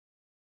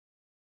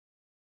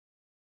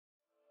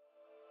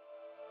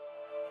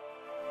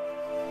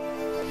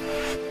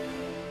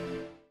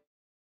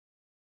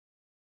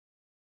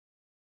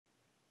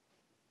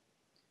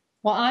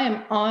Well, I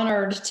am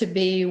honored to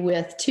be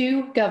with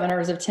two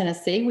governors of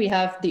Tennessee. We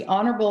have the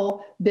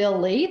Honorable Bill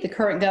Lee, the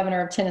current governor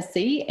of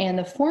Tennessee, and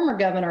the former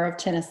governor of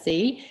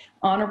Tennessee,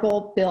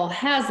 Honorable Bill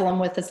Haslam,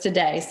 with us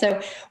today.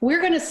 So we're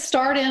going to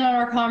start in on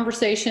our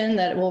conversation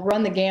that will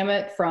run the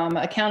gamut from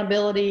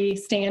accountability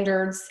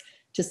standards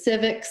to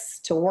civics,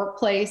 to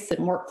workplace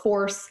and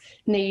workforce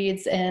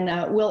needs,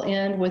 and we'll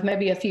end with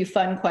maybe a few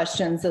fun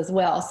questions as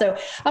well. So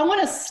I want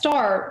to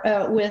start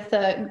with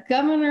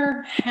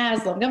Governor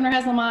Haslam. Governor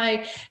Haslam,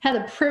 I had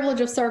the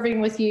privilege of serving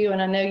with you,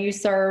 and I know you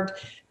served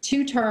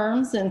 2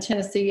 terms in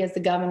Tennessee as the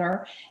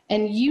governor,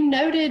 and you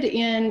noted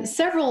in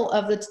several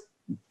of the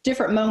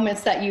different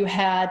moments that you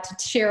had to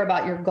share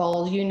about your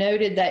goals, you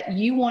noted that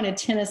you wanted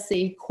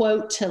Tennessee,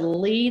 quote, to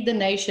lead the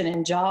nation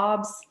in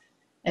jobs,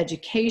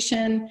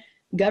 education,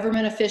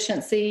 government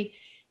efficiency,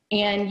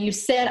 and you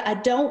said, I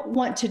don't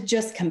want to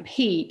just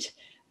compete,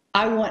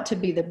 I want to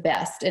be the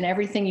best. And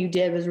everything you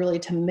did was really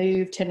to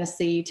move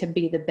Tennessee to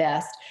be the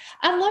best.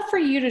 I'd love for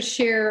you to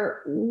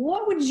share,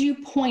 what would you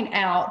point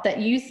out that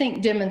you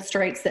think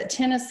demonstrates that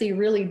Tennessee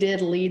really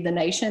did lead the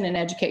nation in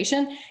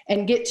education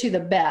and get to the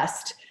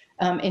best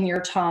in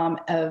your time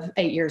of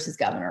 8 years as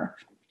governor?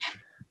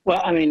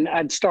 Well, I mean,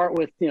 I'd start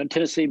with,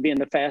 Tennessee being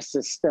the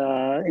fastest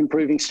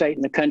improving state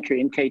in the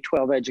country in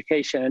K-12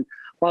 education.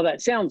 While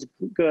that sounds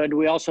good,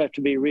 we also have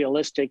to be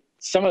realistic.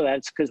 Some of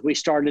that's because we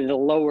started at a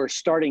lower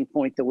starting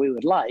point than we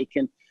would like.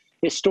 And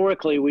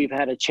historically, we've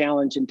had a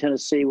challenge in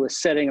Tennessee with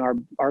setting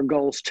our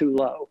goals too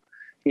low,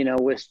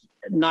 with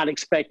not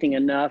expecting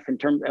enough in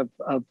terms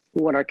of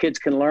what our kids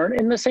can learn.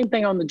 And the same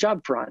thing on the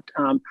job front.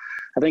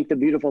 I think the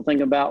beautiful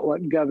thing about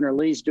what Governor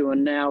Lee's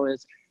doing now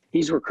is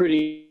he's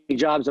recruiting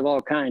jobs of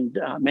all kinds,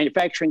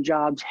 manufacturing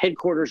jobs,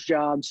 headquarters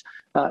jobs,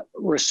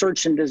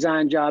 research and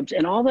design jobs,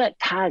 and all that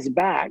ties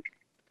back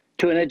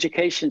to an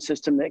education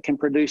system that can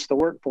produce the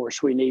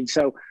workforce we need.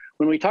 So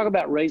when we talk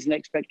about raising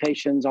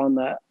expectations on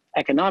the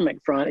economic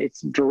front,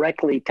 it's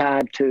directly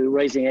tied to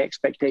raising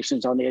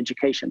expectations on the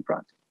education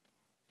front.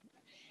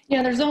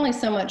 There's only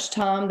so much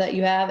time that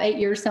you have. 8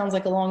 years sounds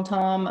like a long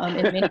time.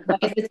 In many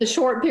ways, it's a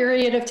short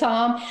period of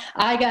time.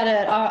 I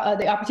got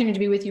the opportunity to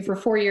be with you for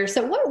 4 years.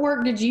 So what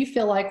work did you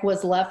feel like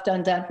was left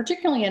undone,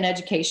 particularly in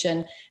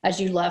education, as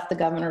you left the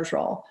governor's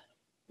role?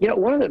 I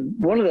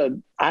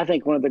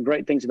think one of the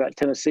great things about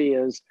Tennessee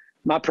is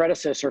my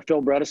predecessor, Phil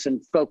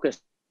Bredesen,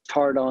 focused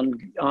hard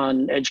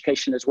on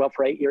education as well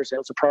for 8 years. It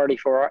was a priority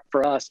for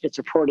us. It's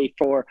a priority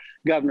for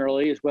Governor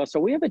Lee as well. So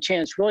we have a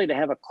chance really to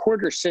have a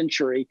quarter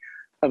century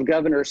of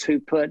governors who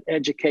put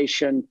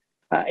education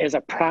as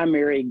a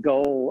primary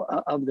goal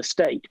of the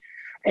state.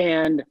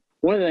 And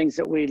one of the things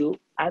that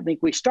I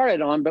think we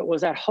started on, but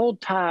was that whole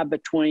tie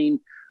between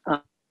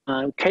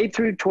K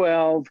through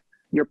 12,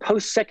 your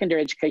post-secondary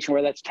education,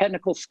 whether that's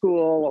technical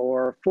school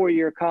or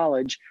 4-year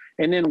college,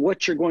 and then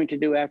what you're going to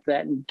do after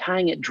that, and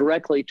tying it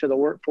directly to the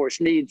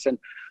workforce needs. And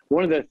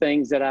one of the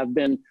things that I've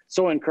been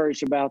so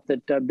encouraged about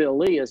that Bill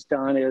Lee has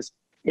done is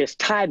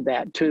tied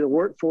that to the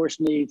workforce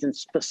needs and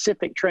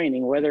specific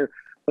training, whether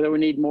we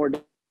need more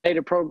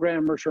data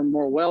programmers or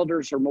more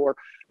welders or more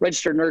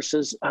registered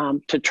nurses,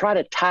 to try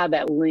to tie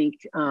that link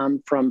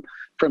from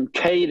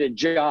K to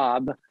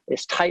job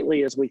as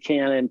tightly as we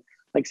can. And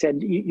like I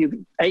said,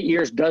 8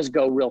 years does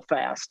go real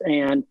fast.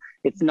 And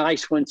it's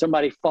nice when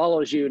somebody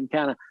follows you and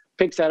kind of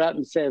picks that up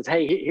and says,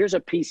 hey, here's a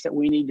piece that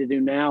we need to do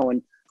now.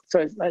 And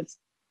so like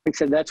I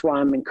said, that's why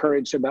I'm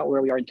encouraged about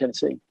where we are in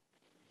Tennessee.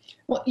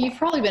 Well, you've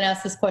probably been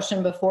asked this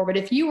question before, but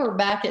if you were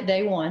back at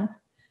day one,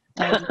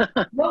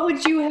 what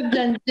would you have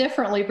done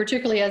differently,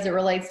 particularly as it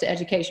relates to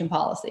education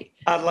policy?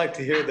 I'd like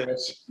to hear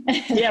this.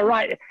 Yeah,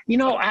 right.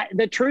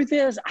 The truth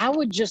is, I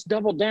would just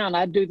double down.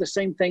 I'd do the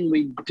same thing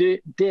we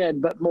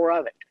did, but more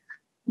of it.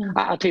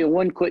 I'll tell you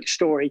one quick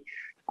story.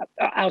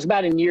 I was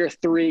about in year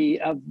 3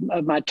 of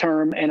my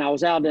term, and I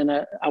was out in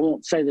I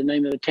won't say the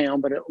name of the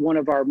town, but one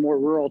of our more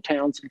rural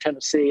towns in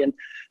Tennessee. And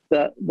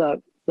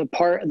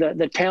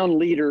the town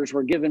leaders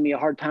were giving me a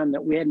hard time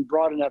that we hadn't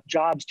brought enough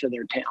jobs to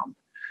their town.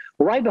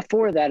 Right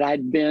before that,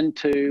 I'd been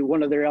to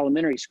one of their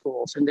elementary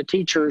schools, and the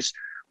teachers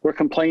were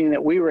complaining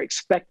that we were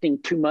expecting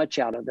too much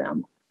out of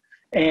them.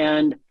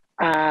 And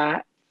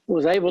I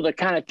was able to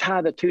kind of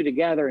tie the two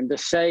together and to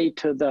say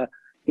to the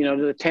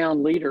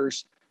town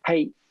leaders,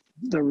 hey,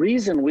 the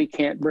reason we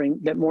can't bring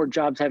that more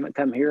jobs haven't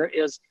come here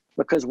is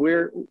because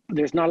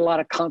there's not a lot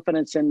of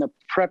confidence in the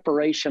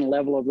preparation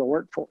level of the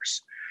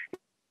workforce.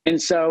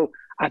 And so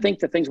I think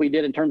the things we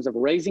did in terms of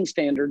raising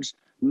standards,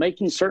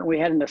 making certain we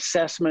had an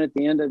assessment at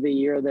the end of the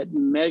year that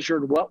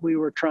measured what we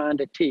were trying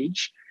to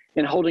teach,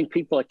 and holding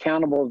people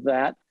accountable to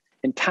that,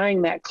 and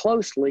tying that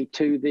closely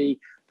to the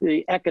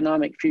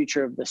economic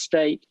future of the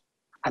state,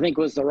 I think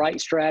was the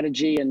right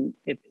strategy. And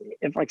if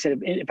like I said,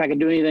 if I could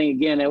do anything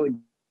again, I would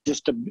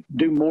just to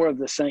do more of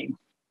the same.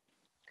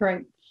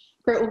 Great.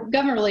 Well,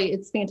 Governor Lee,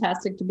 it's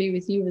fantastic to be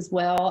with you as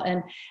well.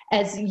 And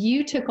as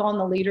you took on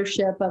the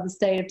leadership of the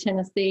state of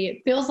Tennessee,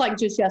 it feels like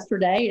just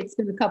yesterday, it's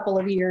been a couple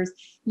of years,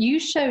 you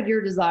showed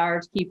your desire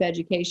to keep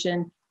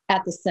education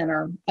at the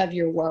center of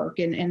your work.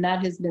 And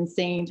that has been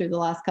seen through the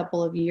last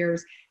couple of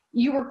years.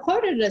 you were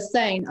quoted as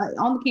saying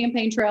on the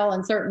campaign trail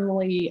and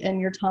certainly in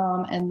your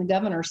time in the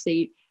governor's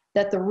seat,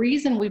 that the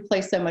reason we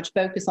place so much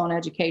focus on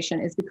education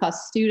is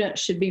because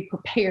students should be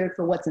prepared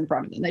for what's in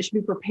front of them. They should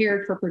be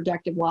prepared for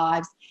productive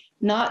lives,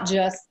 not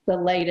just the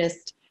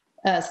latest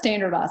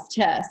standardized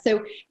tests.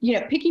 So,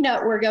 picking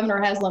up where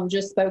Governor Haslam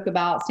just spoke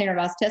about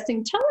standardized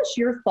testing, tell us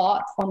your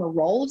thoughts on the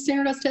role of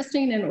standardized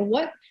testing and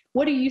what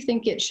do you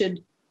think it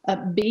should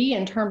be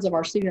in terms of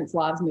our students'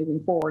 lives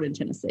moving forward in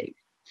Tennessee?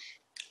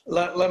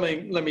 Let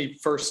me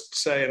first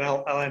say, and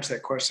I'll answer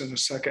that question in a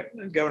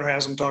second. Governor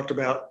Haslam talked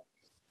about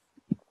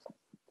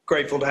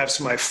grateful to have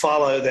somebody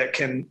follow that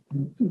can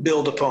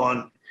build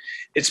upon.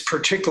 It's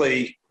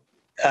particularly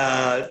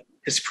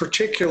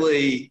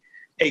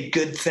a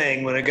good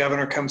thing when a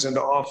governor comes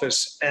into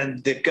office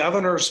and the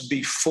governors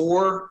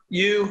before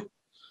you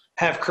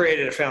have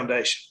created a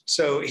foundation.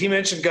 So he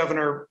mentioned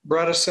Governor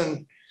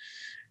Bredesen.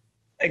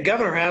 And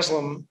Governor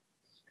Haslam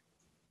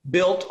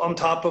built on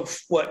top of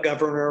what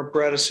Governor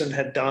Bredesen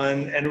had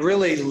done and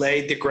really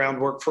laid the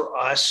groundwork for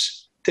us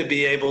to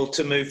be able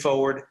to move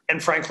forward.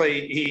 And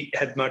frankly, he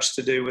had much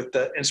to do with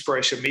the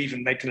inspiration of me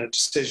even making a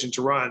decision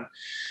to run,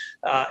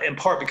 in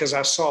part because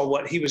I saw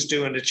what he was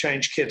doing to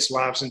change kids'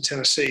 lives in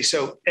Tennessee.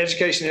 So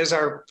education is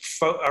our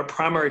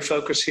primary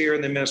focus here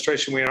in the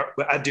administration.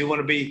 I do want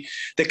to be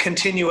the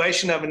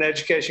continuation of an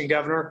education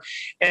governor.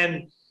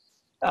 And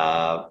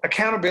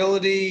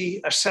accountability,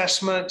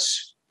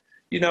 assessments.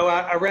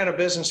 I ran a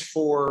business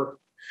for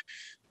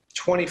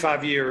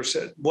 25 years.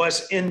 It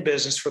was in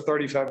business for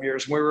 35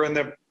 years. We were in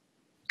the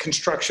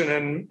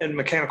construction and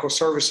mechanical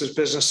services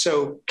business.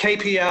 So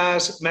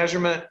KPIs,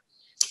 measurement,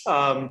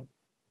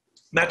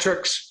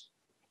 metrics,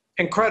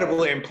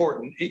 incredibly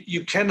important.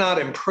 You cannot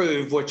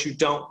improve what you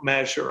don't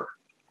measure.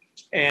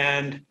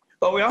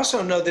 But we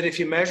also know that if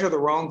you measure the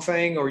wrong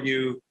thing or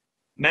you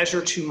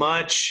measure too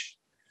much,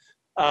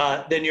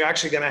 then you're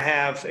actually going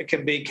to it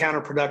can be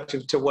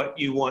counterproductive to what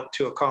you want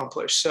to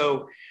accomplish.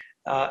 So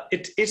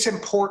it's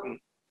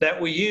important that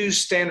we use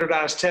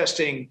standardized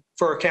testing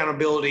for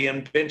accountability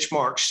and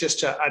benchmarks just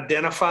to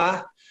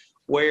identify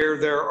where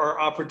there are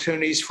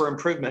opportunities for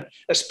improvement,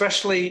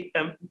 especially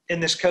in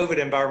this COVID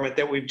environment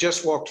that we've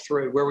just walked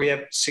through, where we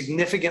have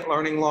significant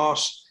learning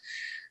loss.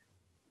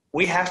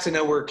 We have to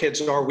know where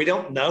kids are. We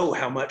don't know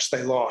how much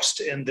they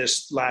lost in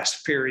this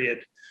last period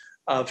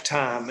of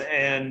time.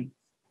 And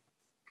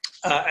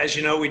as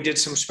you know, we did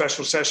some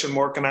special session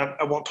work, and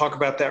I won't talk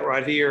about that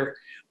right here,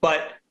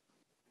 but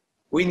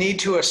we need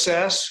to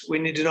assess. We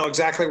need to know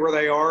exactly where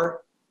they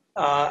are.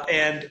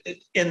 And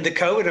in the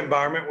COVID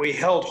environment, we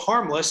held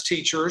harmless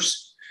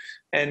teachers,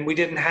 and we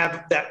didn't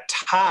have that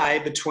tie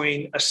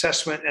between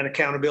assessment and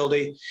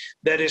accountability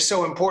that is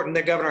so important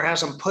that Governor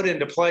Haslam put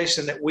into place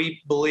and that we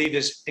believe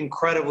is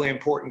incredibly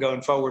important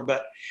going forward.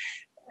 But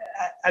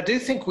I do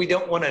think we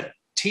don't want to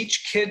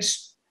teach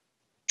kids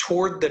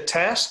toward the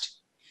test.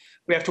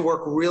 We have to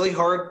work really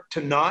hard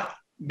to not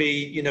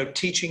be,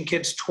 teaching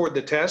kids toward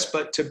the test,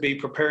 but to be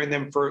preparing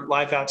them for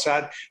life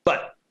outside.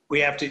 But we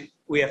have to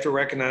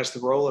recognize the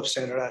role of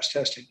standardized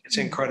testing. It's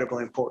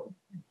incredibly important.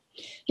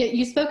 Yeah,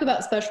 you spoke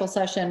about special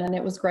session, and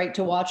it was great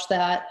to watch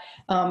that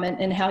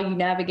and how you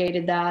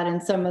navigated that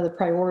and some of the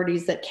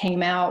priorities that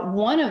came out.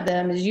 One of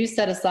them is you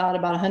set aside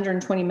about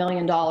 $120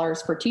 million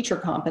for teacher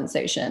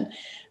compensation,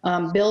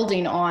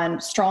 building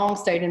on strong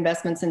state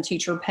investments in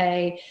teacher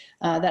pay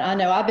that I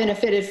know I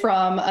benefited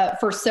from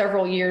for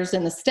several years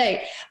in the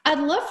state. I'd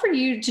love for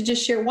you to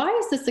just share, why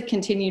is this a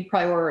continued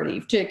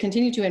priority to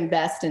continue to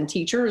invest in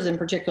teachers and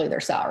particularly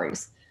their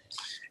salaries?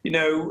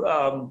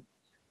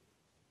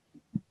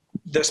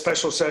 The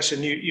special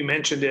session, you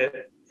mentioned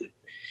it.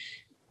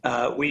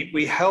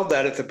 We held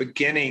that at the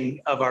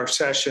beginning of our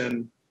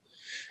session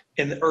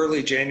in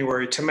early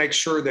January to make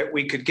sure that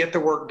we could get the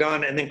work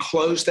done and then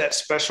close that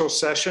special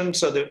session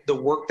so that the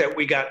work that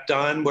we got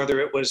done, whether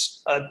it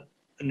was an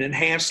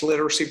enhanced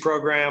literacy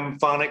program,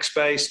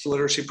 phonics-based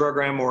literacy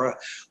program, or a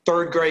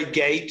third grade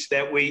gate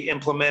that we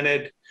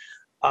implemented,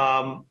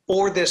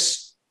 or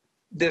this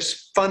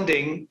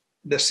funding,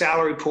 the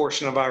salary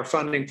portion of our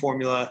funding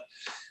formula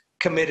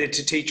committed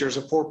to teachers,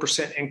 a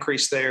 4%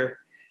 increase there.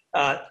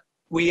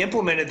 We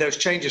implemented those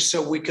changes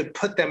so we could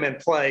put them in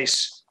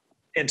place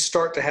and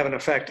start to have an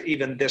effect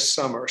even this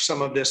summer.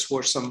 Some of this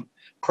were some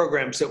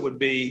programs that would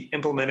be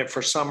implemented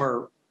for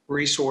summer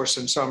resource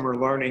and summer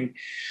learning.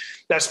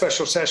 That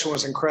special session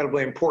was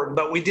incredibly important,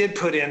 but we did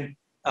put in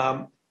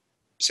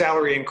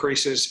salary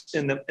increases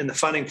in the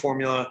funding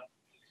formula.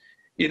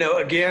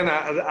 Again,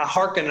 I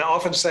hearken and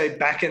often say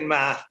back in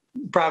my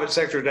private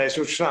sector days,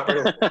 which is not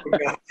very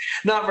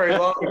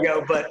long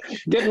ago, but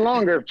getting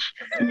longer.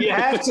 You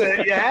have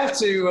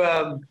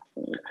to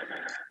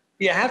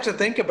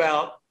think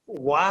about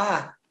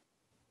why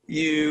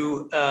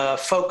you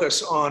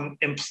focus on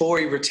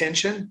employee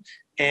retention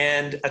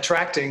and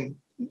attracting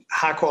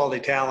high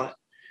quality talent.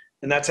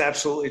 And that's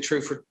absolutely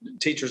true for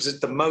teachers.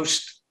 It's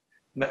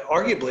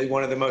arguably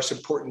one of the most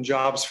important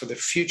jobs for the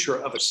future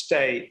of a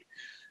state.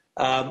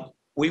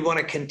 We want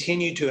to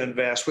continue to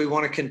invest. We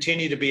want to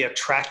continue to be an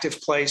attractive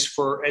place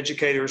for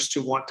educators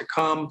to want to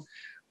come.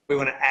 We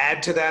want to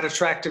add to that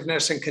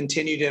attractiveness and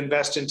continue to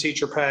invest in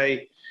teacher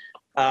pay.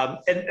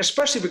 And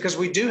especially because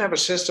we do have a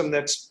system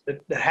that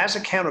has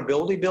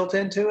accountability built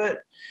into it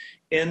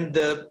in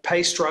the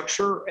pay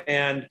structure.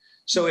 And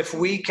so if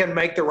we can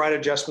make the right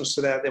adjustments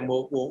to that, then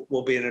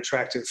we'll be an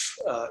attractive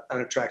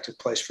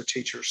place for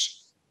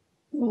teachers.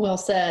 Well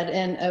said.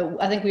 And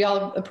I think we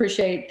all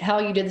appreciate how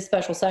you did the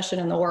special session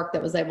and the work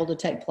that was able to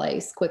take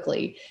place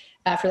quickly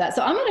after that.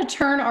 So I'm going to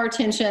turn our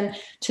attention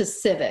to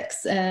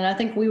civics. And I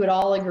think we would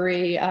all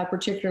agree,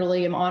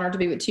 particularly I'm honored to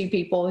be with two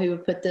people who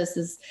have put this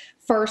as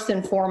first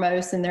and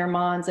foremost in their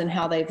minds and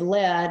how they've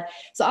led.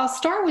 So I'll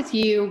start with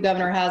you,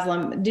 Governor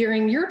Haslam.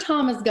 During your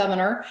time as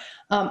governor,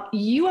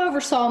 you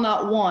oversaw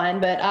not one,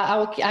 but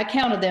I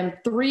counted them,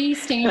 3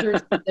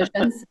 standards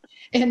positions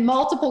in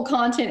multiple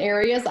content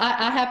areas.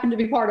 I happen to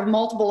be part of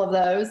multiple of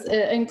those,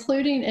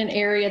 including an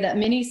area that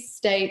many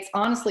states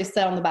honestly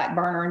set on the back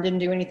burner and didn't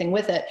do anything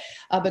with it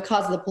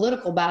because of the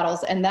political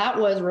battles, and that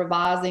was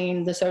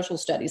revising the social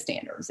studies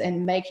standards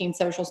and making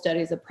social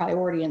studies a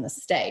priority in the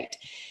state.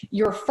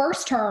 Your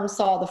first term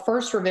saw the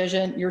first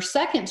revision. Your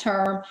second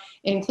term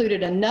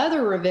included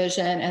another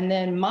revision, and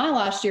then my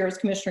last year as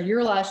commissioner,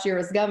 your last year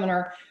as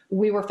governor,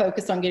 we were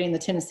focused on getting the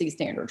Tennessee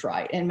standards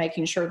right and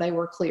making sure they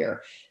were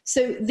clear.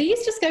 So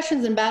these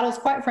discussions and battles,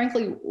 quite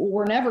frankly,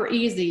 were never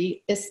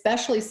easy,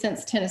 especially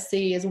since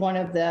Tennessee is one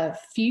of the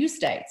few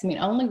states, I mean,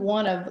 only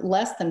one of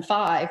less than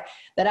 5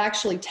 that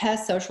actually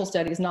test social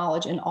studies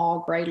knowledge in all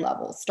grade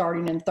levels,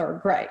 starting in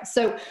 3rd grade.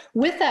 So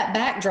with that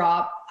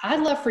backdrop, I'd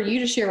love for you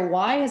to share,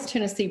 why has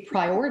Tennessee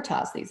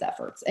prioritized these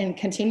efforts and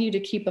continue to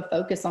keep a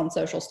focus on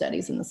social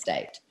studies in the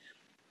state?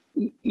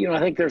 You know, I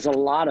think there's a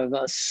lot of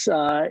us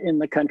in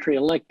the country,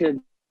 elected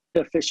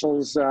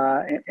officials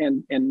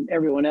and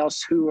everyone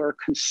else, who are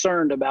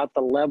concerned about the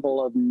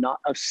level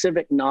of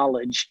civic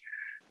knowledge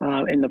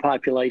in the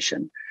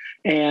population.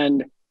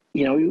 And,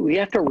 you know, we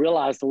have to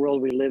realize the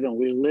world we live in.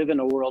 We live in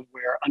a world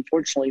where,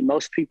 unfortunately,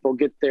 most people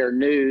get their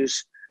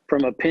news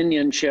from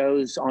opinion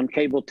shows on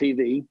cable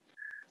TV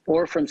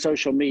or from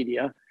social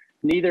media,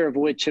 neither of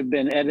which have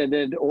been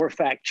edited or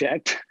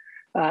fact-checked.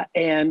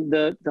 And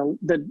the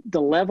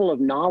level of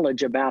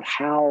knowledge about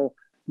how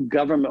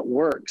government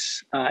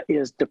works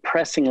is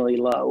depressingly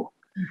low.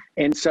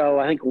 And so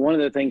I think one of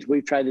the things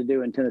we've tried to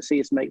do in Tennessee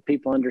is make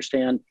people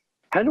understand,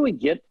 how do we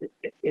get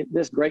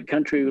this great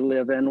country we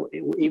live in,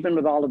 even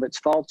with all of its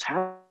faults,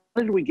 how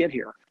did we get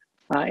here?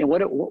 And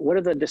what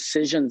are the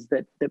decisions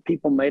that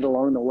people made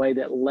along the way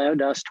that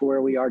led us to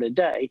where we are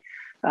today?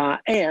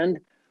 And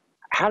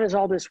how does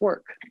all this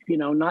work? You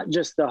know, not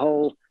just the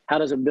whole, how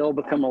does a bill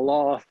become a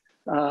law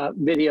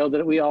video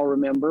that we all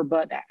remember,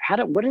 but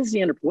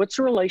what's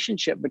the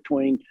relationship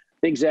between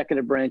the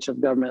executive branch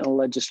of government and the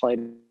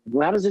legislative?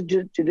 How does the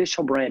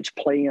judicial branch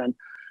play in?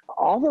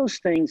 All those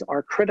things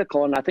are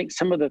critical, and I think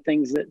some of the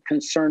things that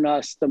concern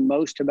us the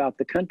most about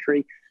the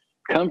country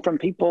come from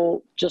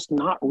people just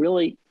not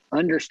really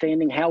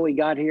understanding how we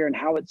got here and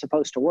how it's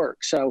supposed to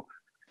work. So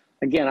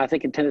again, I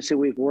think in Tennessee,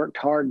 we've worked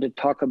hard to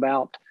talk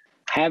about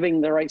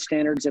having the right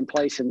standards in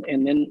place, and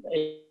then,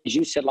 as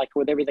you said, like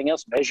with everything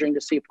else, measuring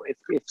to see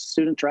if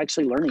students are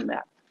actually learning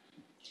that.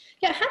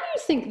 Yeah, how do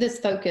you think this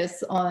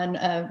focus on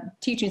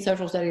teaching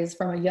social studies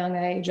from a young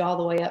age all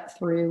the way up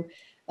through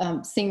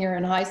senior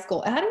and high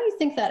school, how do you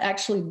think that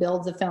actually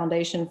builds a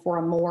foundation for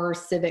a more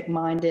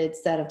civic-minded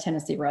set of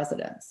Tennessee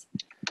residents?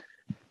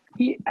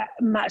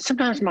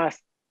 Sometimes my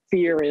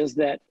fear is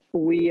that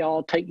we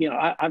all take, you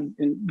know, I'm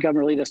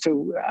Governor Lita,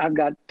 so I've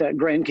got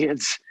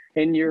grandkids,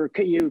 and you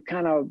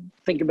kind of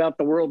think about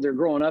the world they're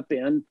growing up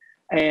in,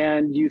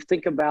 and you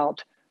think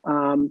about,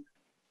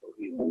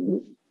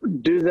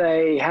 do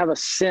they have a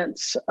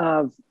sense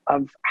of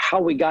how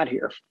we got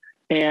here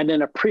and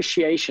an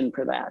appreciation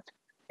for that?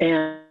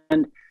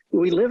 And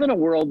we live in a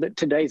world that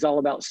today is all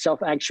about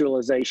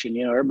self-actualization.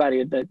 You know,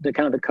 everybody, the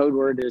kind of the code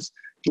word is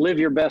live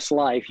your best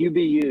life, you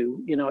be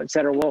you, you know, et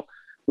cetera. Well,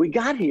 we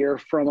got here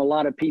from a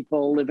lot of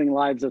people living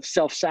lives of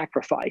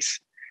self-sacrifice.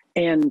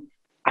 And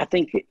I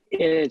think at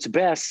its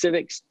best,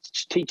 civics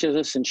teaches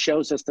us and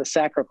shows us the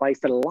sacrifice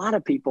that a lot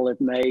of people have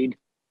made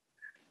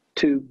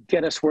to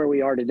get us where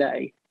we are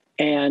today.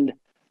 And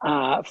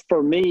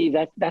for me,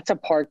 that's a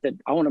part that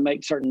I want to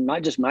make certain,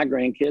 not just my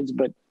grandkids,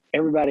 but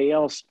everybody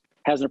else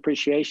has an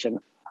appreciation.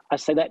 I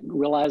say that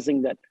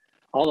realizing that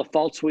all the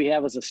faults we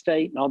have as a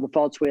state and all the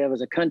faults we have as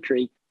a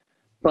country,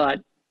 but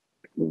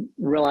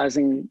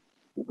realizing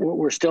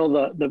we're still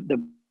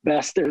the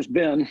best there's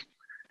been.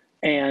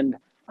 And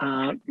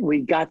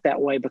we got that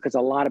way because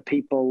a lot of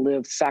people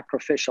lived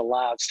sacrificial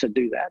lives to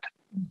do that.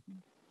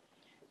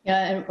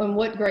 Yeah, and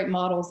what great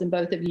models in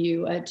both of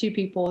you, 2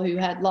 people who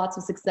had lots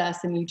of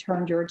success, and you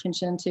turned your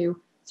attention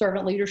to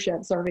servant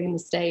leadership, serving in the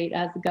state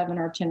as the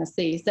governor of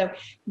Tennessee. So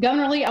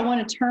Governor Lee, I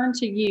want to turn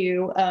to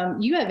you.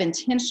 You have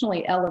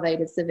intentionally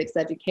elevated civics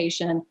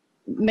education,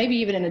 maybe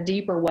even in a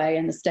deeper way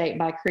in the state,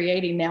 by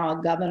creating now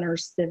a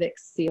governor's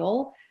civics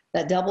seal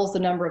that doubles the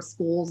number of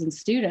schools and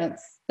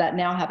students that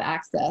now have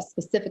access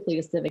specifically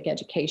to civic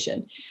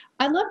education.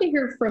 I'd love to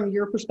hear from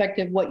your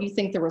perspective what you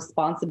think the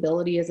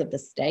responsibility is of the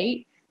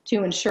state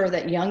to ensure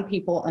that young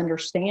people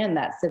understand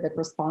that civic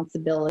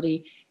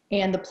responsibility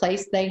and the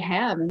place they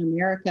have in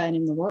America and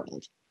in the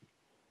world.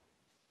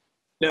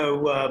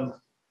 No,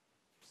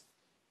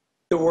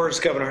 the words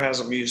Governor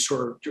Haslam used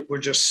were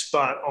just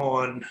spot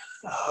on.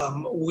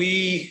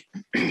 We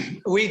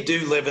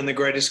do live in the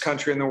greatest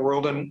country in the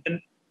world, and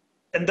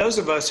those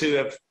of us who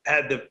have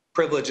had the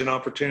privilege and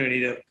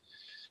opportunity to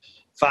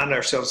find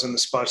ourselves in the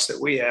spots that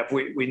we have,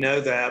 we know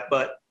that.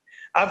 But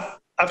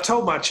I've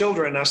told my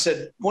children, I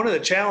said, one of the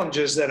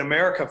challenges that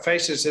America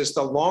faces is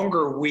the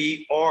longer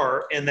we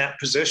are in that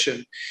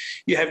position,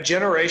 you have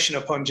generation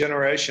upon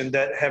generation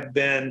that have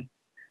been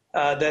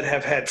that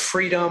have had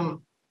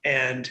freedom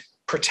and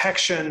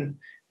protection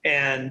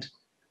and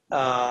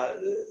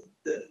the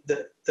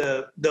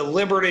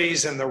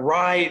liberties and the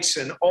rights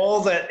and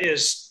all that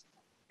is,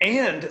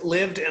 and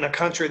lived in a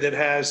country that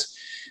has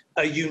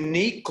a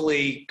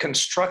uniquely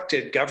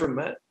constructed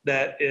government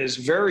that is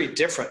very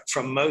different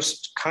from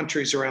most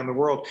countries around the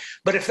world.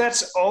 But if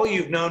that's all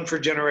you've known for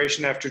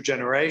generation after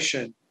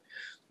generation,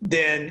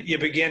 then you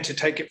begin to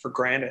take it for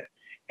granted.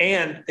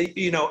 And,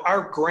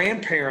 our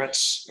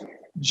grandparents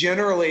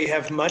generally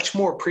have much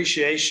more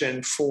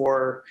appreciation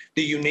for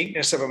the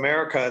uniqueness of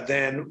America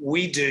than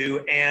we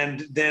do,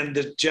 and then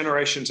the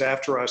generations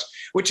after us,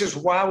 which is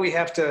why we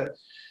have to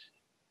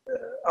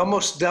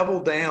almost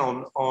double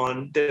down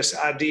on this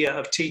idea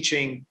of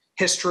teaching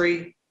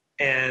history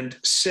and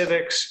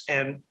civics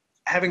and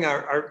having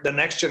the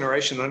next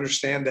generation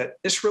understand that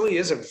this really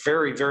is a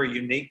very, very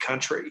unique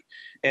country.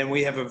 And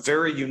we have a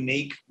very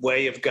unique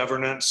way of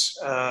governance,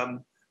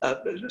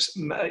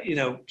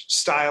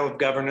 style of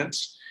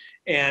governance.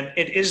 And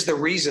it is the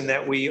reason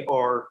that we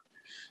are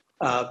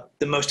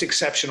the most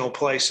exceptional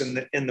place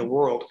in the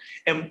world.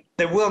 And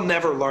they will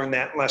never learn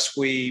that unless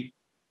we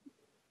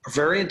are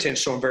very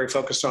intentional and very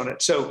focused on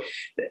it. So,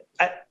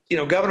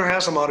 Governor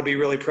Haslam ought to be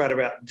really proud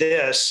about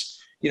this.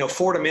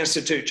 Fordham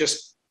Institute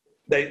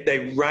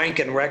they rank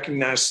and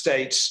recognize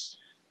states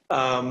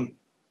and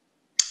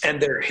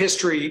their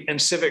history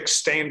and civic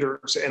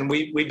standards. And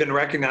we've been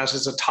recognized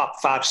as a top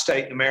 5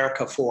 state in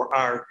America for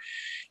our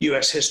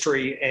U.S.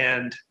 history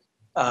and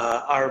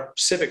our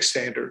civic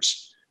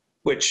standards,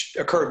 which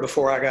occurred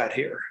before I got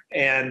here.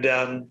 And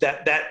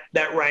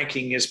that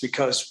ranking is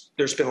because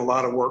there's been a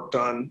lot of work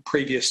done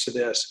previous to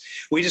this.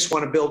 We just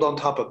want to build on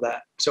top of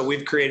that. So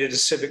we've created a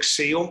civic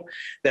seal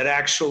that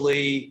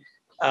actually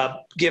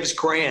gives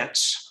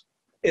grants.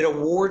 It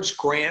awards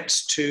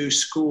grants to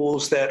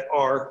schools that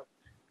are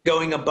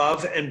going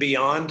above and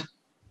beyond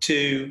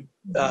to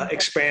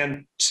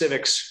expand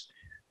civics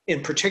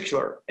in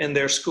particular in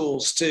their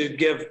schools, to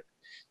give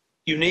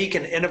unique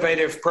and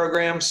innovative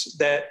programs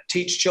that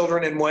teach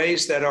children in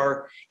ways that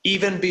are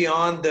even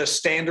beyond the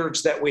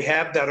standards that we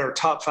have that are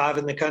top 5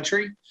 in the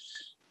country.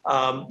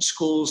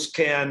 Schools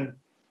can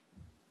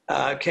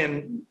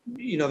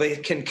they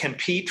can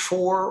compete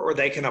for, or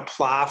they can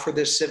apply for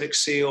this civic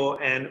seal.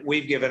 And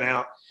we've given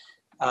out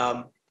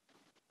over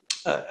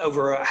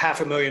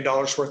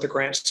 $500,000 worth of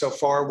grants so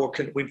far.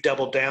 We've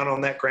doubled down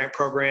on that grant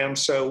program.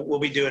 So we'll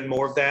be doing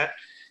more of that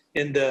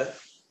in the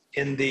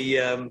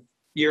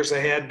years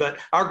ahead. But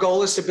our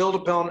goal is to build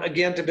upon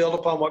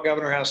what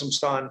Governor Haslam's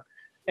done.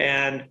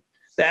 And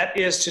that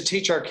is to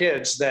teach our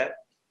kids that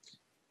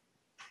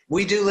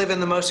we do live in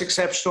the most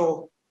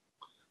exceptional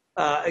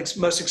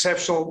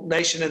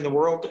nation in the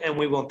world, and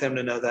we want them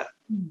to know that.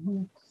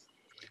 Mm-hmm.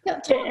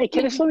 Hey,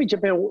 Candice, let me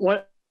jump in.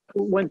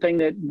 One thing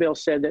that Bill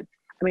said that,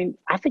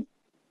 I think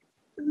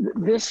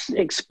this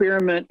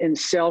experiment in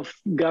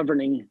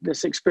self-governing,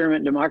 this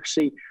experiment in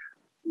democracy,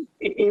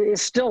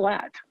 is still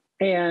at.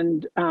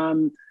 And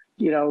as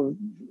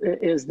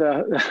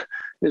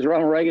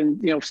Ronald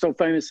Reagan, so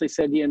famously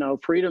said,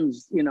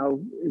 freedom's,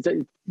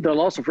 the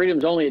loss of freedom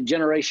is only a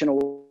generation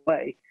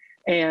away.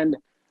 And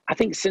I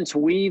think since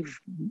we've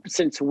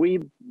signed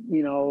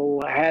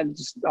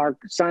our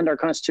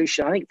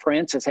Constitution, I think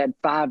France has had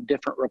 5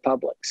 different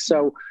republics.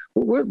 So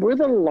we're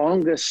the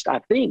longest. I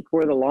think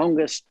we're the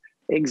longest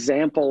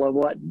example of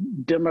what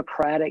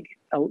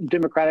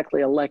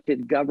democratically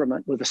elected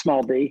government with a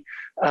small d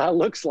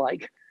looks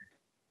like.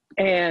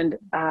 And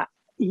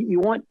you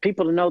want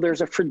people to know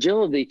there's a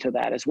fragility to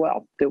that as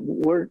well, that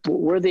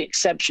we're the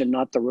exception,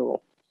 not the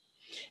rule.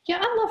 Yeah,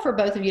 I'd love for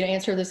both of you to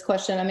answer this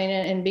question.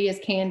 And be as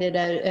candid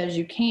as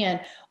you can.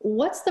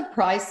 What's the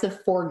price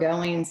of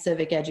foregoing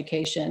civic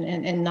education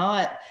and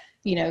not,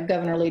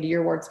 Governor Lee, to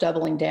your words,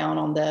 doubling down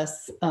on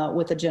this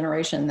with the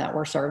generation that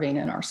we're serving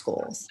in our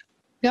schools?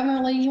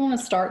 Governor Lee, you want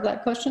to start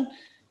that question?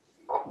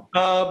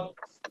 Without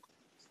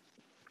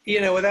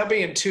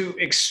being too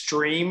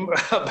extreme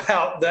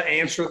about the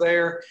answer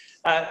there,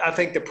 I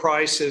think the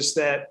price is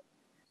that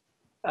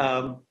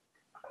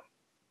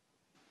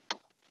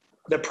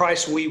the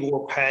price we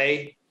will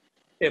pay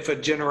if a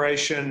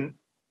generation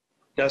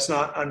does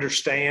not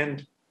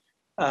understand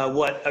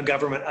what a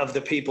government of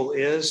the people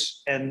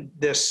is, and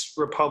this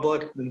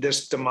republic and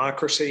this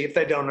democracy, if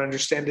they don't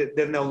understand it,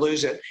 then they'll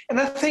lose it. And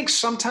I think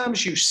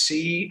sometimes you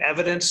see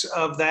evidence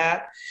of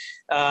that.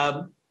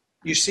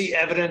 You see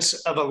evidence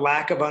of a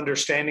lack of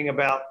understanding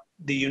about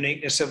the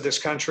uniqueness of this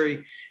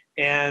country.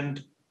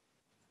 And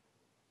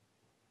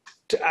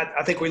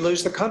I think we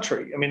lose the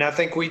country. I mean, I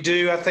think we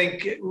do. I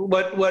think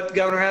what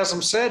Governor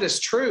Haslam said is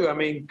true. I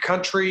mean,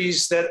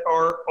 countries that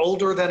are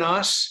older than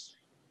us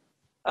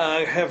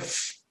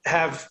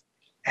have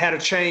had a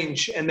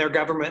change in their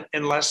government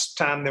in less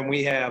time than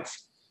we have.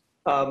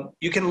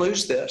 You can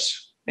lose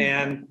this,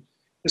 and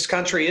this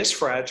country is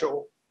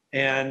fragile.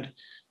 And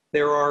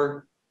there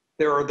are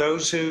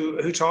those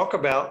who talk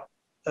about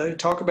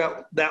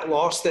that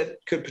loss that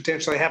could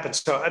potentially happen.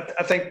 So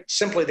I think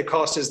simply the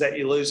cost is that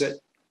you lose it.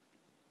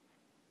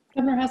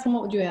 Governor Haslam,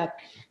 what would you add?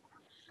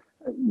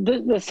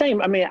 The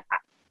same. I mean,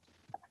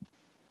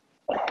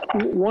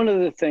 one of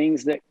the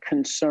things that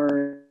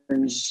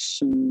concerns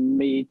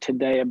me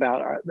today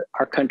about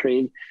our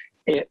country,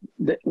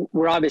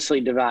 we're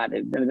obviously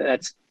divided, and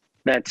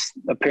that's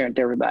apparent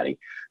to everybody.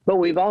 But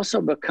we've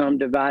also become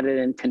divided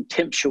and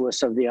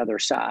contemptuous of the other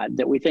side,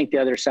 that we think the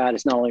other side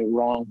is not only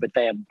wrong, but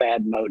they have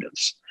bad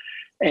motives.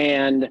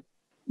 And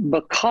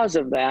because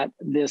of that,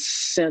 this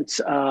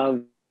sense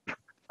of,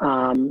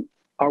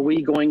 are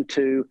we going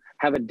to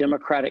have a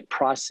democratic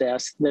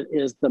process that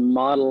is the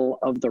model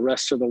of the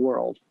rest of the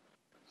world,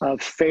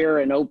 of fair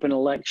and open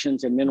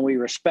elections, and then we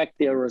respect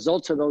the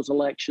results of those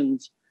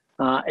elections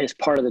as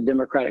part of the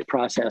democratic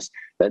process?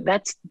 But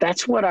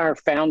that's what our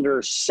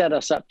founders set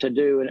us up to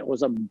do, and it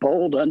was a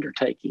bold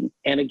undertaking.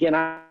 And again,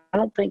 I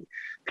don't think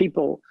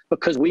people,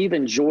 because we've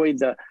enjoyed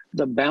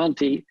the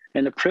bounty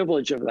and the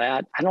privilege of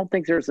that, I don't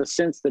think there's a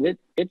sense that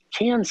it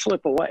can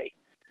slip away.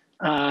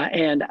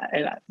 And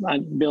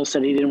Bill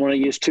said he didn't want to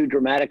use too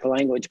dramatic a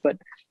language, but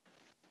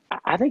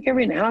I think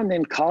every now and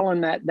then calling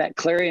that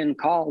clarion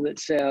call that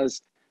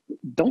says,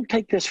 don't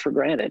take this for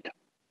granted.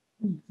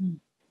 Mm-hmm.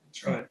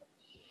 That's right.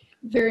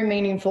 Very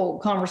meaningful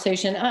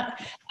conversation.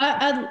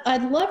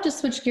 I'd love to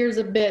switch gears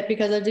a bit,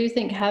 because I do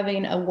think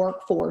having a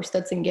workforce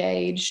that's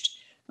engaged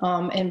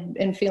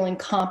and feeling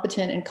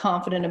competent and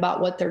confident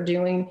about what they're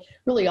doing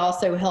really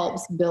also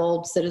helps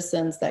build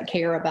citizens that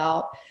care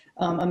about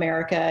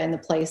America and the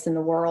place in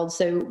the world.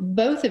 So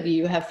both of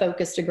you have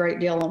focused a great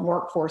deal on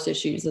workforce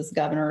issues as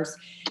governors,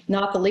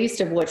 not the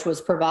least of which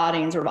was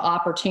providing sort of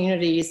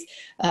opportunities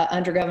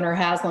under Governor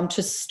Haslam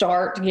to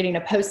start getting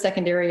a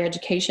post-secondary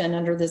education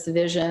under this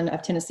vision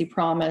of Tennessee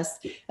Promise,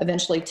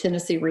 eventually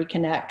Tennessee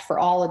Reconnect, for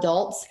all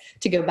adults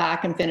to go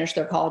back and finish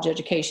their college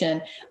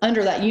education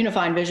under that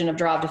unifying vision of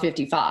Drive to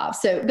 55.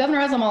 So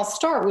Governor Haslam, I'll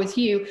start with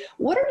you.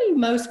 What are you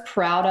most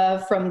proud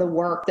of from the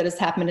work that has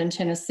happened in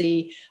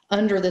Tennessee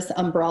under this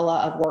umbrella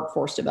of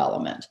workforce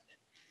development?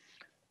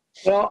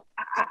 Well,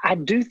 I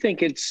do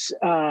think it's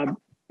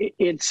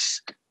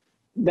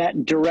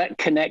that direct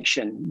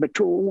connection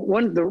between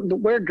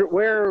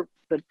where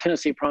the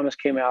Tennessee Promise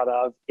came out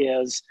of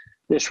is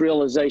this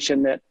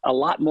realization that a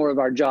lot more of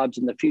our jobs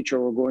in the future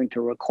were going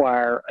to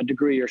require a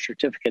degree or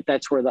certificate.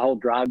 That's where the whole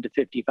Drive to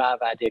 55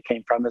 idea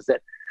came from, is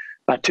that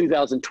by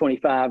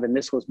 2025, and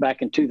this was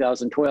back in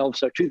 2012,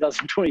 so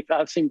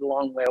 2025 seemed a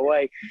long way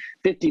away,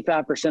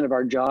 55% of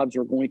our jobs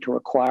were going to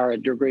require a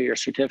degree or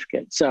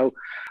certificate. So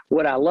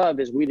what I love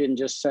is we didn't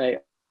just say,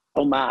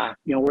 oh my,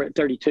 we're at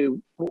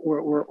 32,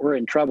 we're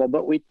in trouble,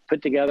 but we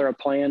put together a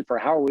plan for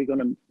how are we going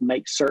to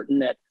make certain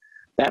that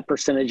that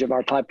percentage of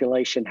our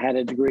population had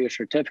a degree or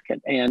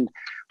certificate. And,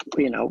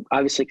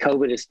 obviously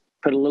COVID has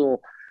put a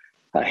little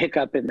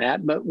hiccup in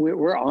that, but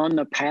we're on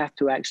the path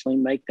to actually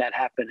make that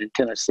happen in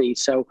Tennessee.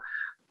 So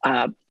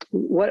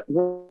what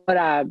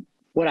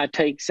I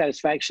take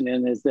satisfaction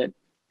in is that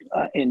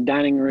in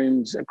dining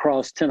rooms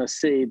across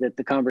Tennessee, that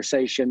the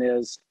conversation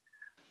is,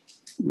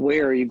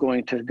 where are you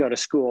going to go to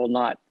school?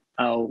 Not,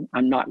 oh,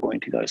 I'm not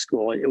going to go to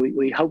school.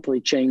 We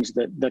hopefully change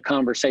the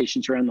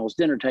conversations around those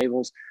dinner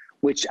tables,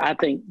 which I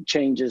think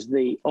changes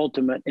the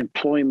ultimate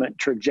employment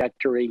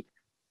trajectory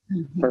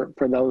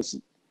for those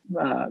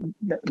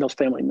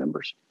family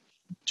members.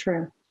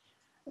 True.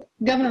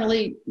 Governor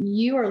Lee,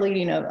 you are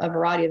leading a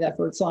variety of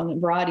efforts on a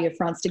variety of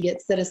fronts to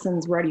get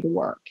citizens ready to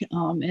work.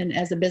 And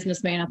as a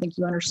businessman, I think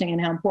you understand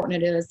how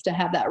important it is to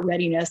have that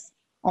readiness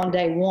on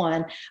day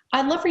one.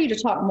 I'd love for you to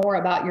talk more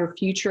about your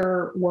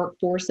future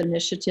workforce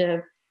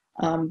initiative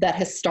that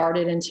has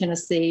started in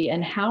Tennessee,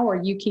 and how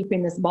are you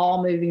keeping this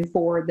ball moving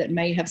forward that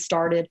may have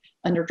started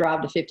under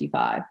Drive to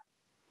 55?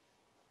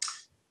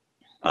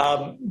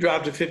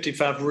 Drive to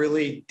 55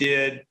 really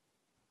did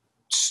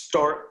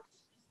start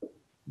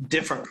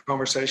different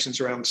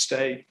conversations around the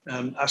state.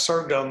 I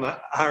served on the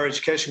Higher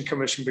Education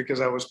Commission because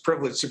I was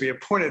privileged to be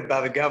appointed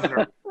by the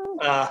governor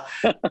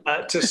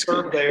to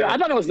serve there. I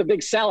thought it was the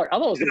big salary. I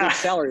thought it was the big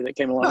salary that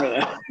came along with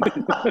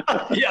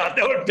that. Yeah,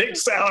 that was a big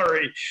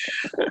salary.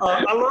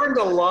 I learned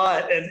a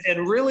lot,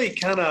 and really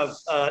kind of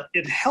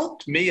it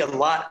helped me a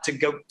lot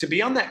to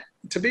be on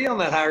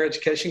that Higher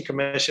Education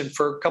Commission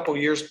for a couple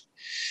of years,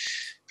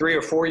 3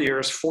 or 4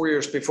 years, 4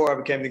 years before I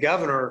became the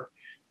governor,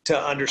 to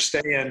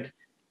understand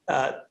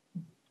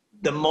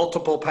the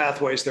multiple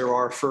pathways there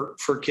are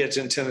for kids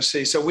in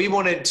Tennessee. So we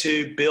wanted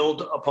to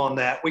build upon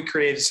that. We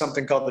created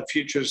something called the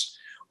Futures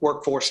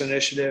Workforce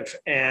Initiative.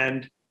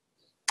 And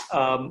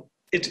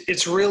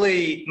it's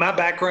really, my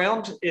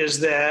background is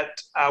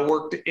that I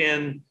worked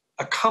in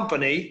a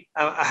company.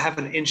 I have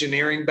an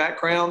engineering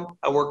background.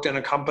 I worked in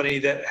a company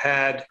that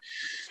had,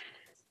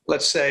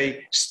 let's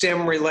say,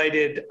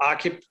 STEM-related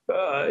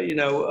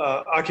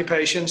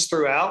occupations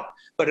throughout,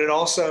 but it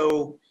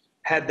also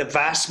had the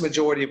vast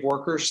majority of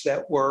workers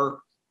that were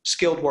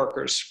skilled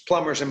workers,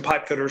 plumbers and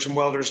pipe fitters and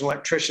welders and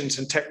electricians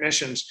and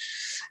technicians.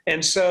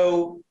 And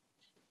so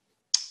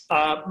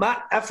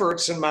my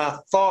efforts and my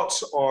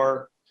thoughts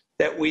are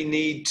that we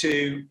need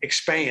to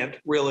expand,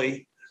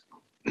 really,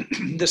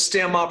 the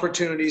STEM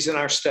opportunities in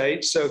our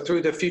state. So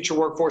through the Future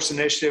Workforce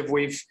Initiative,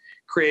 we've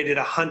created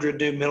 100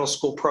 new middle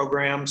school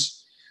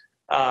programs.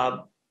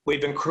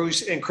 We've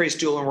increased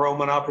dual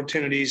enrollment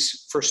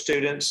opportunities for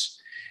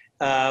students.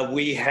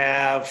 We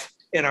have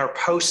in our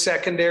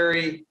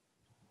post-secondary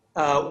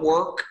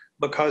work,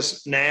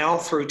 because now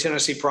through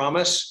Tennessee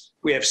Promise,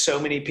 we have so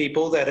many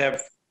people that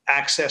have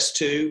access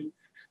to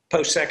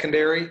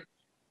post-secondary.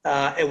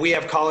 And we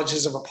have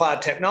colleges of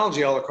applied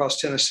technology all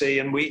across Tennessee.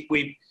 And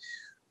we've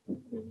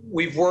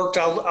worked,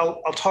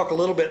 I'll talk a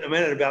little bit in a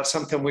minute about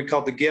something we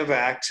call the GIVE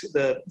Act,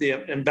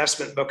 the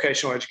Investment in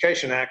Vocational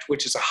Education Act,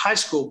 which is a high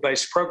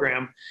school-based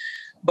program.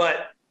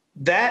 But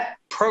that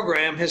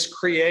program has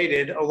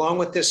created, along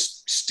with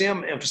this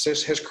STEM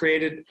emphasis, has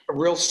created a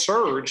real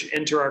surge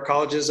into our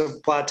colleges of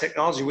applied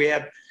technology.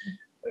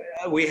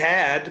 We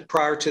had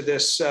prior to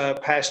this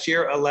past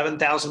year,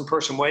 11,000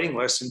 person waiting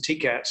lists in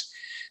TCATs.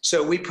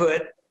 So we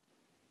put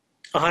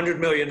 $100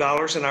 million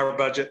in our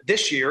budget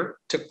this year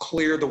to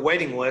clear the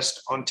waiting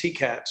list on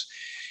TCATs.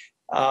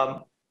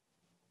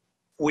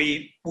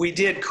 We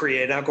did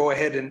create, I'll go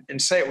ahead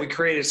and say it, we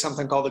created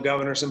something called the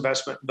Governor's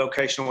Investment in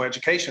Vocational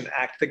Education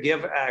Act, the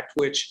GIVE Act,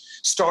 which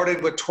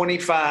started with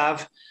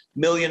 $25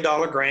 million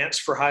grants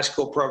for high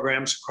school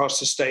programs across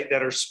the state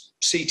that are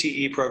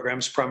CTE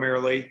programs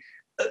primarily.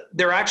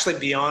 They're actually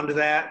beyond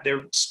that.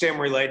 They're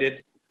STEM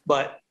related,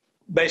 but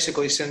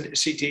basically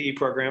CTE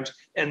programs.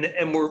 And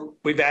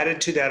we've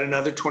added to that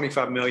another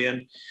 25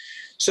 million.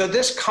 So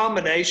this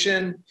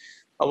combination,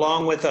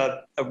 along with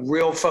a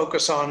real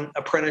focus on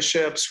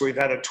apprenticeships, we've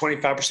had a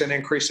 25%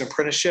 increase in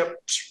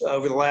apprenticeships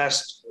over the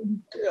last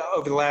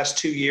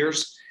 2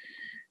 years.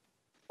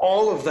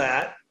 All of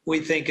that we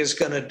think is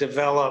going to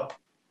develop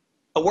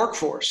a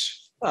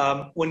workforce.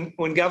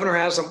 When Governor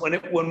Haslam,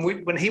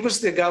 when he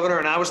was the governor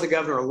and I was the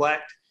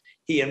governor-elect,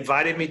 he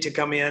invited me to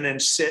come in and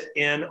sit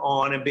in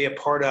on and be a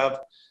part of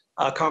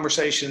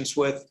conversations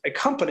with a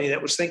company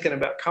that was thinking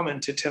about coming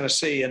to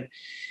Tennessee, and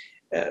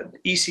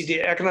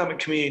ECD, Economic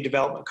Community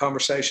Development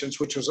Conversations,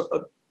 which was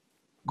a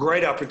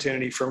great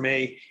opportunity for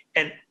me.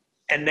 And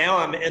now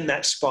I'm in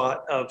that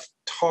spot of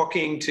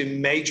talking to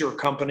major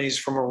companies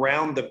from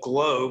around the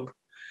globe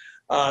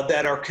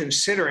that are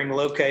considering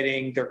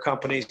locating their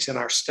companies in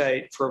our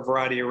state for a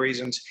variety of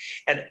reasons.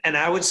 And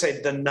I would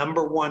say the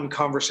number one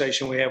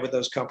conversation we have with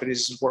those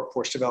companies is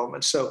workforce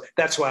development. So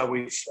that's why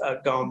we've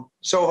gone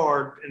so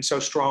hard and so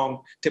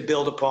strong to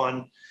build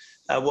upon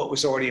what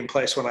was already in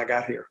place when I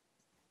got here.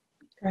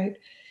 Right.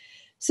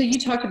 So you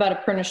talked about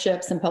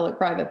apprenticeships and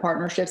public-private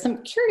partnerships.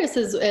 I'm curious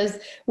as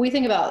we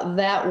think about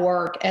that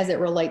work as it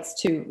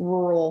relates to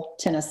rural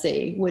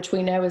Tennessee, which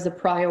we know is a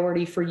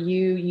priority for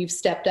you. You've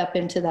stepped up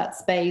into that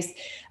space,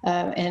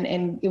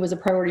 and it was a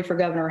priority for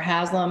Governor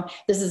Haslam.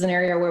 This is an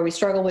area where we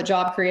struggle with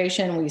job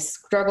creation. We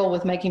struggle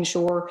with making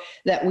sure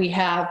that we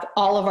have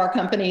all of our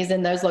companies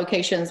in those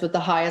locations with the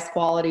highest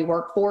quality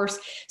workforce.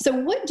 So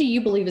what do you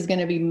believe is going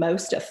to be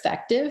most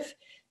effective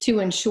to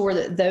ensure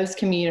that those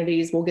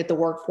communities will get the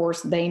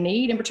workforce they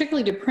need, and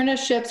particularly do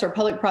apprenticeships or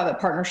public-private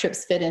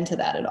partnerships fit into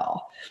that at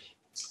all?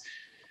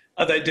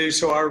 They do.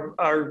 So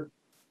our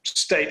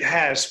state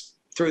has,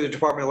 through the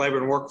Department of Labor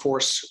and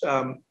Workforce,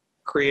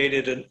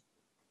 created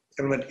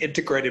an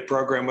integrated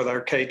program with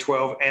our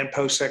K-12 and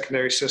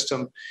post-secondary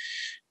system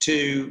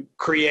to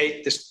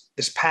create this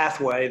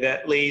pathway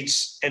that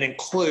leads and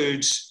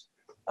includes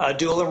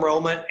dual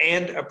enrollment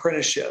and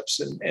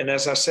apprenticeships. And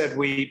as I said,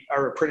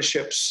 our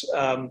apprenticeships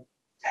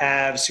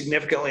have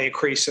significantly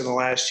increased in the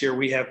last year.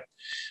 We have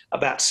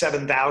about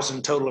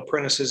 7,000 total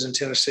apprentices in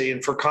Tennessee.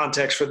 And for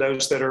context, for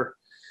those that are,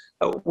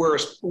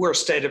 we're a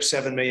state of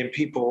 7 million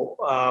people.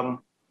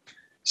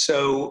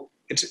 So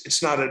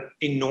it's not an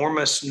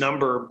enormous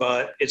number,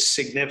 but it's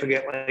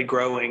significantly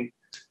growing.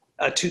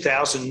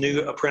 2,000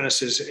 new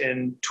apprentices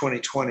in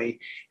 2020.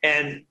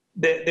 And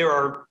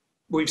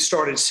we've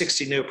started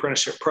 60 new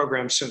apprenticeship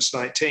programs since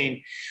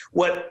 19.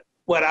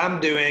 What I'm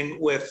doing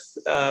with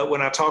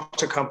when I talk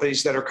to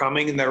companies that are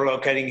coming and that are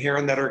locating here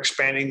and that are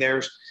expanding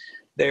their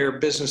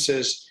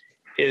businesses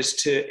is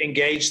to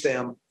engage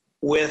them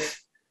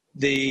with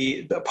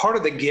the part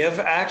of the GIVE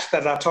Act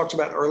that I talked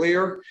about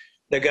earlier.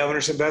 The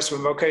Governor's Investment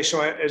in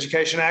Vocational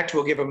Education Act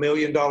will give $1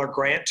 million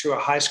grant to a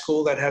high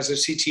school that has a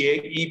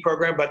CTE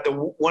program, but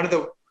one of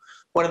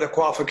the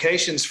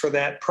qualifications for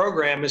that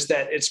program is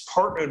that it's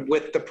partnered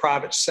with the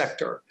private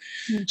sector,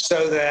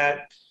 so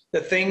that the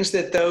things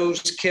that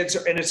those kids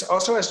are, and it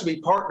also has to be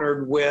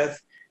partnered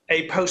with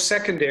a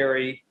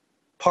post-secondary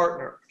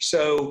partner.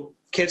 So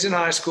kids in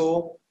high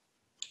school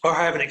are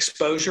having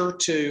exposure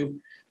to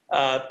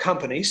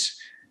companies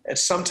and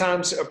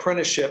sometimes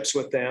apprenticeships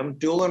with them,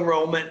 dual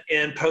enrollment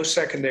in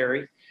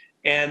post-secondary,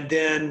 and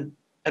then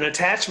an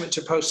attachment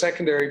to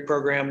post-secondary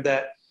program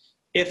that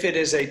if it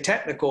is a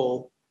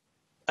technical,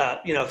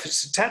 if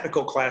it's a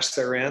technical class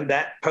they're in,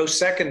 that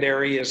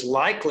post-secondary is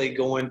likely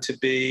going to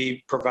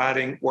be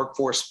providing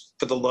workforce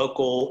for the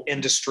local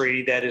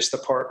industry that is the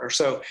partner.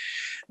 So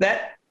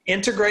that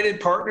integrated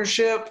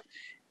partnership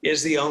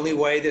is the only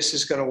way this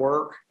is going to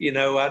work.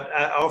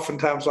 I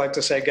oftentimes like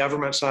to say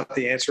government's not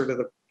the answer to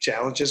the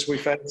challenges we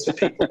face. The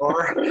people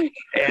are,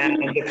 and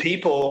the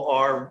people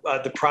are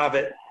the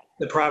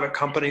private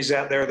companies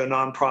out there, the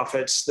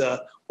nonprofits,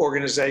 the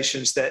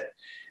organizations that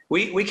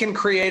we can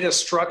create a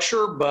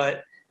structure,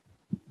 but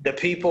the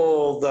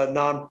people, the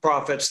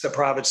nonprofits, the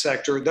private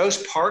sector,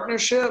 those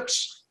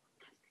partnerships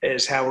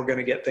is how we're going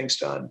to get things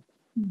done.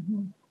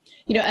 Mm-hmm.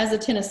 As a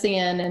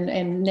Tennessean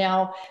and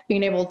now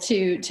being able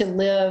to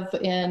live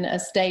in a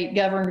state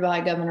governed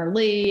by Governor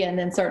Lee, and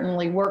then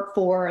certainly work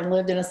for and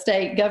lived in a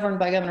state governed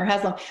by Governor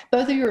Haslam,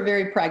 both of you are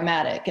very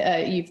pragmatic.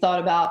 You've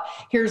thought about,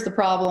 here's the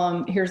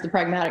problem, here's the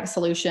pragmatic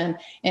solution,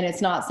 and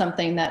it's not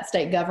something that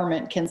state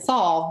government can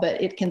solve,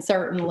 but it can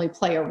certainly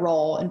play a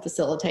role in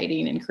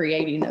facilitating and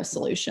creating those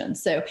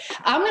solutions. So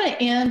I'm going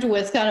to end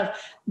with kind of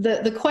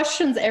the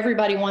questions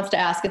everybody wants to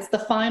ask. It's the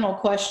final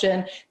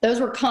question.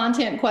 Those were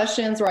content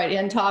questions, right,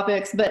 in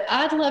topics, but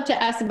I'd love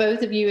to ask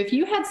both of you, if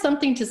you had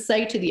something to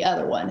say to the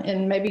other one,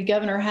 and maybe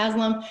Governor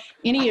Haslam,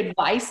 any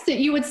advice that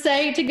you would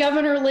say to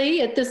Governor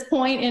Lee at this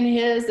point in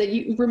that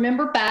you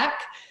remember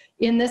back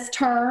in this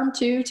term,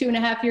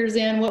 2.5 years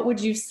in, what would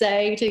you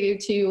say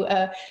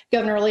to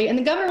Governor Lee? And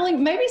the Governor Lee,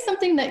 maybe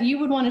something that you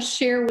would want to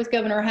share with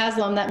Governor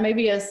Haslam that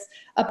maybe is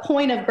a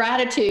point of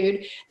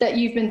gratitude that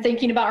you've been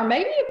thinking about, or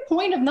maybe a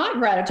point of not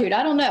gratitude.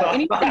 I don't know.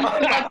 Anything you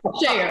would like to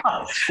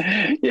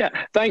share? Yeah,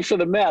 thanks for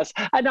the mess.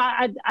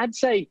 I'd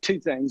say two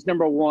things.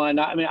 Number one,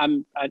 I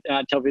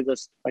tell people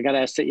this. I got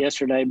asked it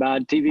yesterday by a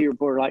TV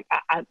reporter.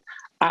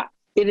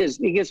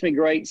 It gives me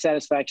great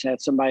satisfaction to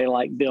have somebody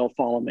like Bill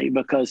follow me,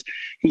 because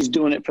he's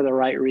doing it for the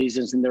right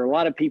reasons. And there are a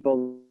lot of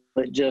people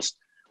that just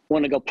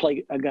want to go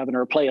play a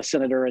governor, or play a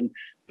senator, and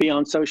be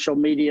on social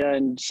media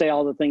and say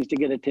all the things to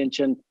get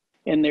attention.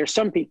 And there's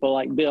some people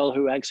like Bill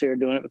who actually are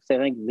doing it because they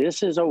think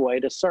this is a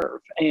way to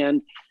serve.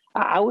 And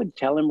I would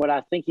tell him what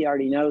I think he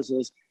already knows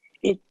is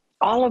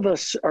all of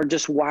us are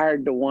just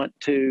wired to want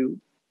to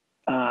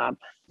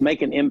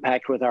make an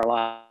impact with our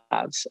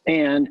lives.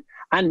 And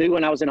I knew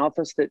when I was in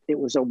office that it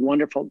was a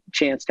wonderful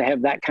chance to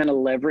have that kind of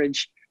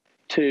leverage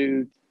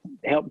to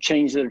help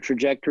change the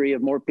trajectory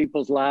of more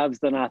people's lives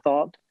than I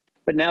thought.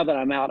 But now that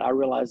I'm out, I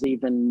realize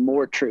even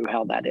more true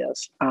how that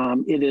is.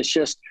 It is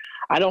just,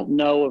 I don't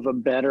know of a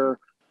better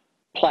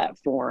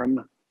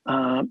platform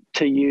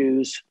to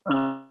use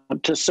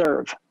to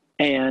serve.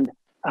 And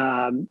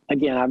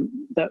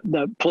again,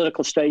 the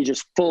political stage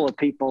is full of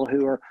people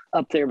who are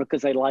up there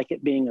because they like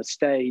it being a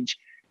stage.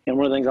 And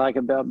one of the things I like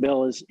about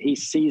Bill is he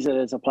sees it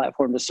as a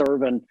platform to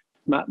serve. And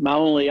my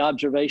only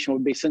observation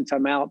would be, since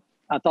I'm out,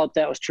 I thought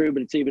that was true,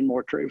 but it's even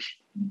more true.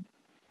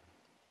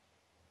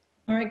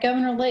 All right,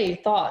 Governor Lee,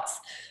 thoughts?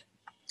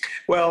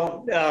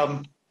 Well,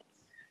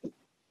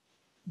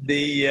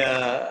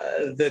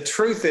 the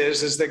truth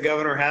is that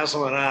Governor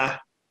Haslam and I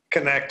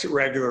connect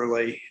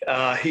regularly.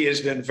 He has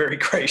been very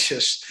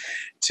gracious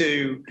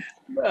to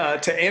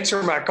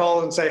answer my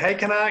call and say, hey,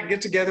 can I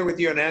get together with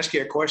you and ask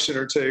you a question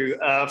or two?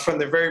 From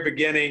the very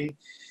beginning,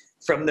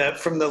 from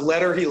the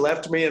letter he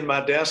left me in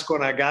my desk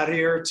when I got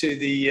here to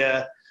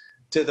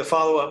the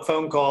follow-up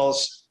phone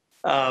calls,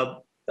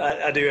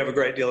 I do have a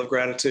great deal of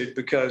gratitude,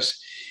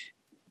 because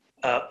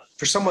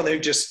for someone who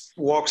just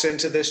walks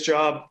into this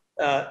job,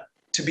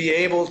 to be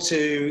able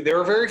to, there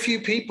are very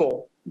few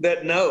people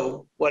that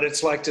know what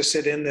it's like to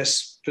sit in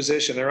this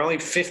position. There are only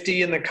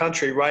 50 in the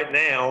country right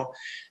now,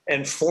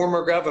 and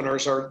former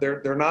governors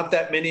there are not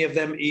that many of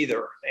them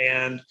either.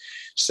 And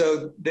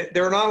so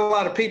there are not a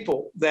lot of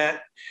people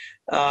that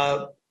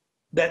know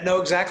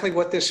exactly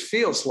what this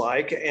feels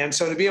like. And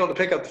so to be able to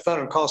pick up the phone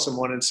and call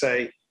someone and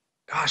say,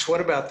 gosh,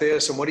 what about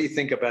this? And what do you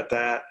think about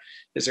that?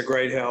 Is a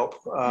great help.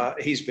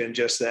 He's been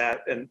just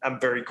that. And I'm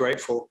very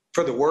grateful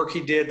for the work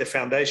he did, the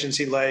foundations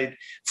he laid.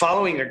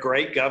 Following a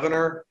great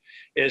governor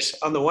is,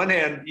 on the one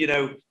hand,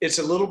 it's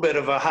a little bit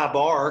of a high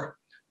bar,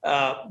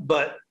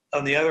 but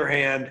on the other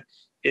hand,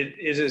 it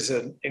is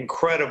an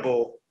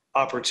incredible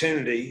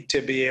opportunity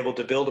to be able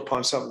to build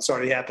upon something that's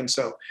already happened.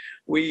 So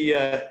we,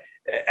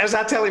 as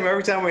I tell him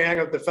every time we hang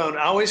up the phone,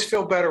 I always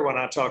feel better when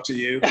I talk to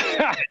you.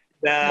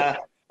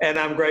 And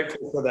I'm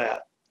grateful for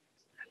that.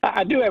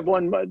 I do have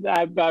one.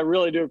 I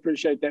really do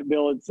appreciate that,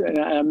 Bill. And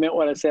I meant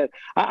what I said.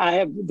 I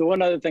have the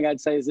one other thing I'd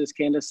say is this,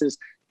 Candice, is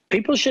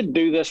people should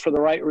do this for the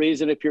right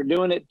reason. If you're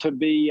doing it to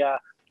be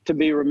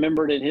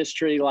remembered in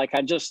history, like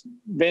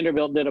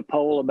Vanderbilt did a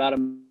poll about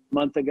a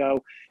month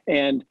ago,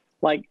 and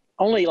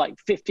only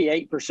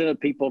 58% of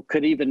people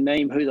could even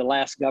name who the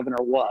last governor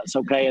was.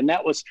 Okay, and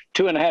that was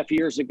 2.5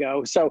 years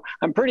ago. So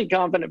I'm pretty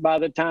confident by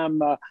the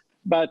time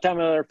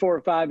another 4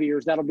 or 5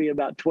 years, that'll be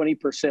about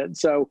 20%.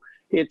 So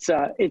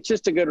it's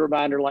just a good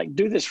reminder, like,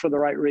 do this for the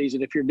right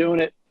reason. If you're doing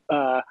it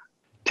to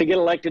get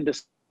elected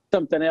to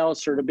something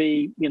else or to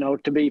be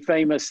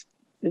famous,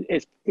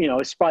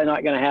 it's probably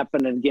not going to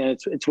happen. And again,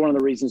 it's one of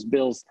the reasons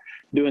Bill's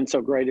doing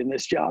so great in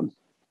this job.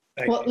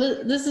 Well,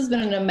 this has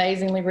been an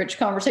amazingly rich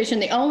conversation.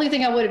 The only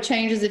thing I would have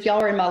changed is if y'all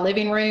were in my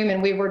living room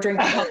and we were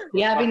drinking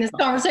coffee having this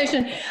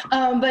conversation.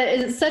 But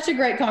it's such a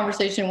great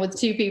conversation with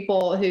two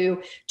people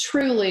who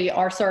truly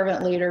are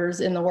servant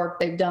leaders in the work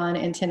they've done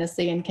in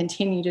Tennessee and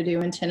continue to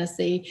do in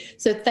Tennessee.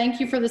 So thank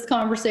you for this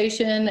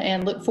conversation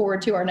and look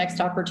forward to our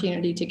next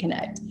opportunity to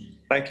connect.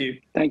 Thank you.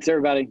 Thanks,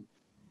 everybody.